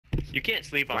You can't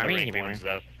sleep on the ranked ones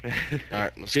though.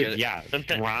 Alright, let's get Dude, it. yeah,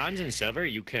 Sometimes- bronze and silver,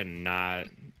 you cannot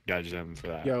judge them for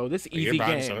that. Yo, this But you're easy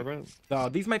bronze and game. silver, bro? No,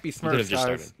 these might be could've Smurfs, just guys.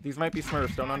 started. These might be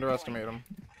Smurfs. Don't underestimate them.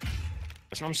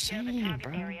 That's what I'm saying,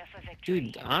 bro.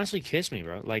 Dude, honestly, kiss me,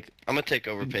 bro. Like, I'm gonna take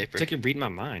over paper. it's like you're reading my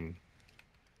mind.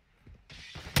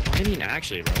 I mean,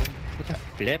 actually, bro. What the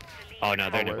flip? Oh no,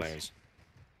 they're new Always. players.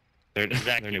 They're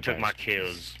Zach, they're you new took players. my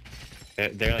kills.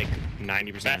 They're like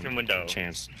 90% Bathroom window.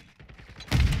 chance.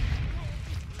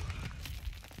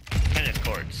 Tennis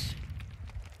courts.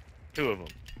 2 of them.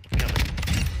 Coming.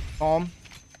 Palm.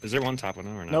 Is there one top one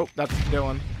or no? Nope, that's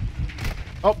Dylan.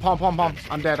 Oh, palm.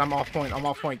 I'm dead. I'm off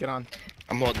point. Get on.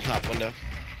 I'm holding top window.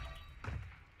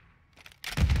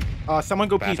 Someone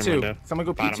go Bathroom P2. window. Someone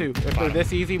go Bottom. P2. If they're Bottom.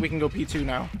 this easy, we can go P2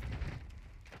 now.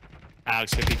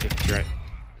 Alex, 52. Right.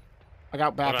 I got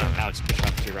Hold bathroom. on. Alex, push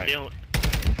up to your right. You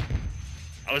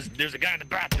know, there's a guy in the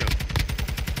bathroom.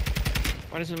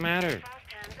 What does it matter?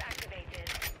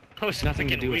 I was Nothing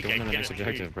to freaking do with weak, going I to the get next it.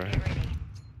 objective, bro.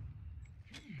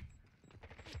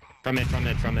 From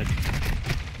it.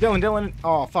 Dylan.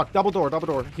 Oh, fuck. Double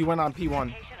door. He went on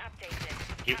P1.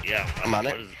 Yeah, I'm on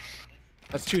what it. is-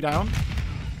 That's 2 down.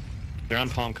 They're on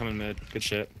palm coming mid. Good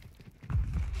shit.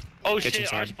 Oh Kitchen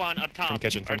shit, our side. spawn up top. From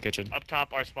kitchen. Up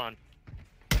top, our spawn.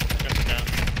 Jumping down.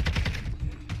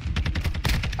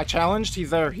 I challenged.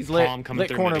 He's there. He's lit. Palm coming Lit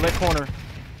through corner. mid. Lit corner.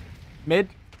 Mid.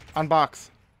 On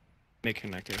box. Make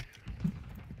connector.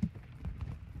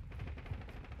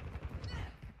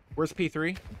 Where's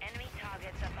P3? Enemy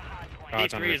targets at the hard point. Oh,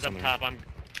 it's on P3 the- is up it's on top. I'm.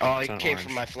 Oh, It's he on came orange.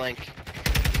 from my flank.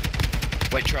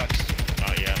 White trucks.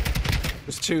 Oh yeah.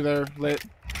 There's 2 there. Lit.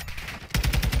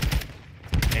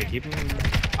 Hey, keep him.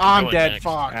 I'm Going dead. next.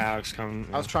 Fuck. Alex, come.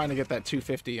 I was trying to get that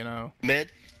 250, you know.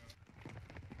 Mid.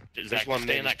 Zach, There's one stay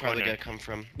mid. in He's that probably corner. gonna come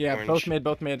from Yeah, orange.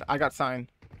 both mid. I got sign.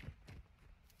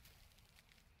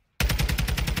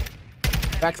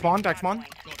 Back spawn. Stand by.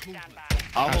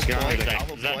 I'll hold get on point. it. I'll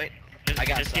hold Zach, point. Just, I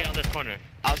got just stay some. on this corner.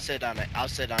 I'll sit on it.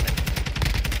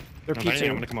 They're No, I'm P2.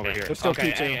 gonna come over here. They're still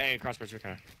okay, P2. Hey, crossbows,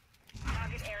 okay.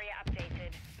 Target area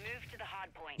updated. Move to the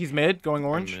hard point. He's mid. Going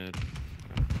orange. Mid.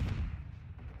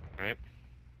 Alright.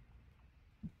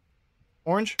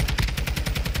 Orange.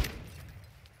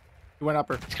 He went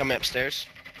upper. He's coming upstairs.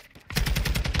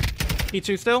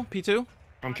 P2 still. P2.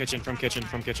 From kitchen. Secure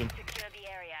the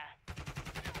area.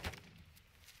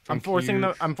 I'm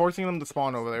forcing them to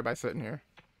spawn over there by sitting here.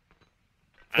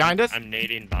 Behind us? I'm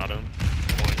nading bottom.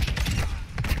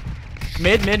 Orange.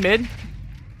 Mid.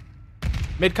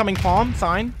 Mid coming palm.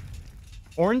 Sign.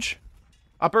 Orange.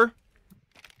 Upper.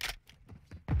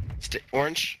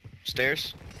 Orange.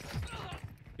 Stairs.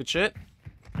 Good shit.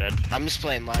 Dead. I'm just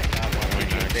playing line now. While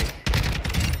we're anything.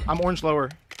 I'm orange lower.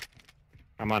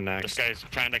 I'm on This next. guy's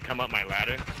trying to come up my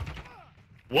ladder.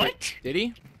 What? Did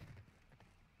he?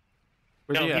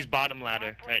 Where's No, he he's at? bottom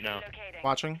ladder right now. Relocating.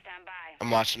 Watching. Stand by. I'm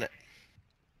watching it.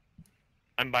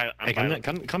 I'm by. Hey, I'm by.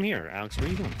 come here, Alex. What are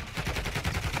you doing?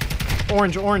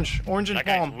 Orange and That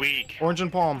guy's palm. weak. Orange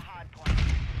and palm. Hard point.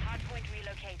 Hard point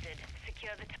relocated.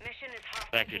 Secure the mission is half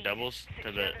Back your complete. doubles to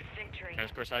Secure the this victory.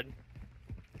 tennis court side.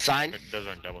 Sign. Or those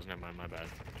aren't doubles. Never mind. My bad.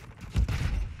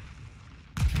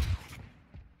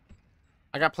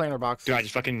 I got planar box. Dude, I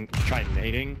just fucking tried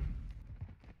nading.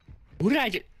 Who did I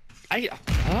get?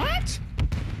 What?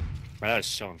 Bro, that was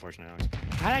so unfortunate, Alex.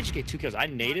 How did I just get 2 kills? I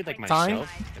naded like Sign.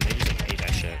 myself, and they just like ate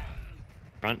that shit.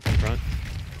 Front.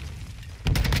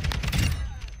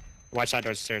 Watch side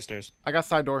doors, stairs. I got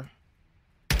side door.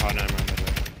 Oh, no, never mind.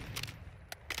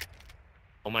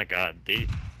 Oh my god.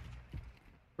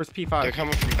 Where's They're P5?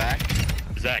 coming from back.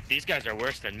 Zach, these guys are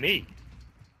worse than me.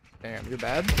 Damn, you're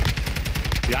bad.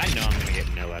 Dude, I know I'm gonna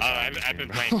get no SR. I've been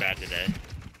playing bad today.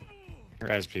 Or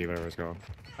SP, whatever it's called.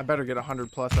 I better get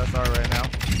 100 plus SR right now.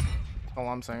 That's all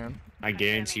I'm saying. I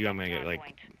guarantee you I'm gonna get like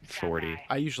 40.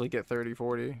 I usually get 30,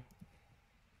 40.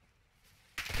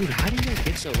 Dude, how do you guys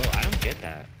get so low? I don't get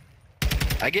that.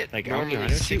 I get Like, normally aren't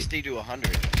you 60 to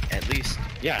 100 at least.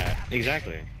 Yeah,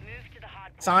 exactly. Move to the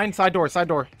hard point. Sign, side door.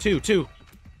 2.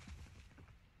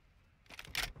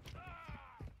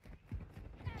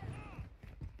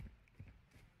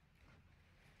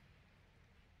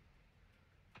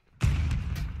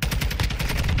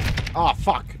 Oh,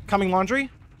 fuck. Coming laundry?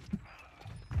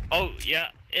 Oh yeah,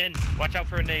 in. Watch out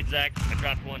for a nade, Zach. I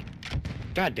dropped one.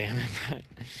 God damn it.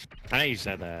 I know you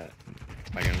said that.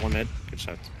 Like, one mid. Good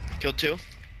shot. Kill 2.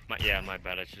 My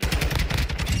bad. I should.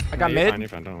 I got You're mid. fine, you're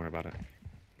fine. Don't worry about it.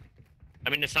 I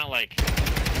mean, it's not like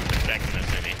affecting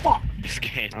us any. Fuck. This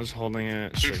game. I was holding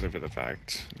it strictly for the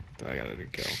fact that I got a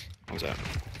good kill. How's that?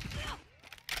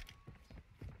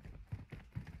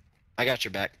 I got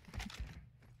your back.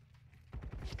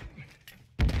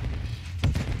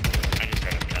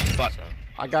 Fuck. So.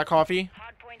 I got coffee.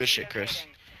 Hardpoint Good shit, Chris. relocating.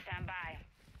 Stand by.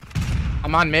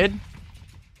 I'm on mid.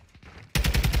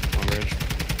 On bridge.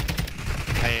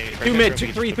 Hey, Two mid.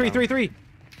 Two, three.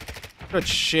 Good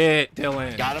shit,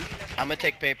 Dylan. Got him. I'm gonna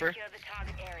take paper. Secure the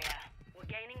target area. We're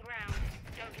gaining ground.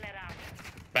 Don't let up.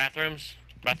 Bathrooms.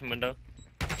 Bathroom window.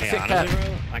 Hey, Sick honestly, cat.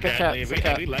 bro, like, Sick cat, if sick we,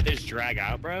 cat. if we let this drag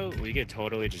out, bro, we could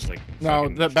totally just like. No,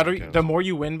 fucking the better, kills. the more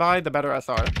you win by, the better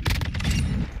SR.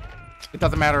 It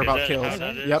doesn't matter Is about that kills. how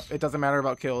that is? Yep, it doesn't matter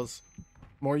about kills.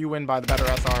 More you win by, the better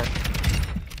SR.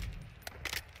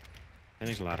 That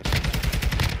makes a lot of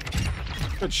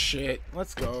sense. Good shit.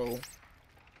 Let's go.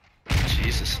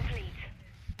 Jesus. Complete.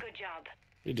 Good job.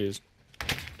 You do.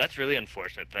 That's really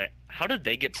unfortunate. That how did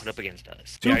they get put up against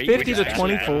us? Yeah, you 250 to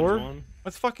actually 24. add one.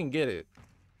 Let's fucking get it.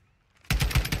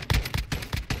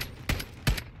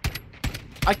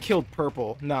 I killed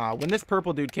purple. Nah, when this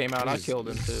purple dude came out, I killed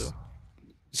him too.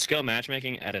 Skill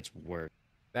matchmaking at its worst.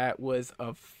 That was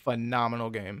a phenomenal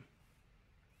game.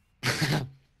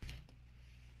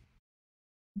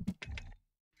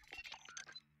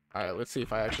 Alright, let's see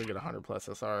if I actually get 100 plus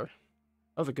SR. That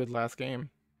was a good last game.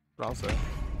 But I'll say.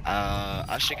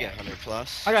 I should get 100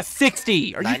 plus. I got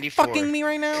 60! Are you 94. fucking me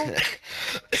right now?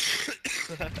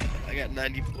 I got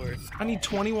 94. I need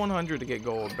 2100 to get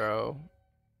gold, bro.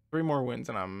 3 more wins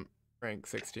and I'm rank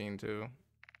 16 too.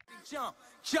 Jump.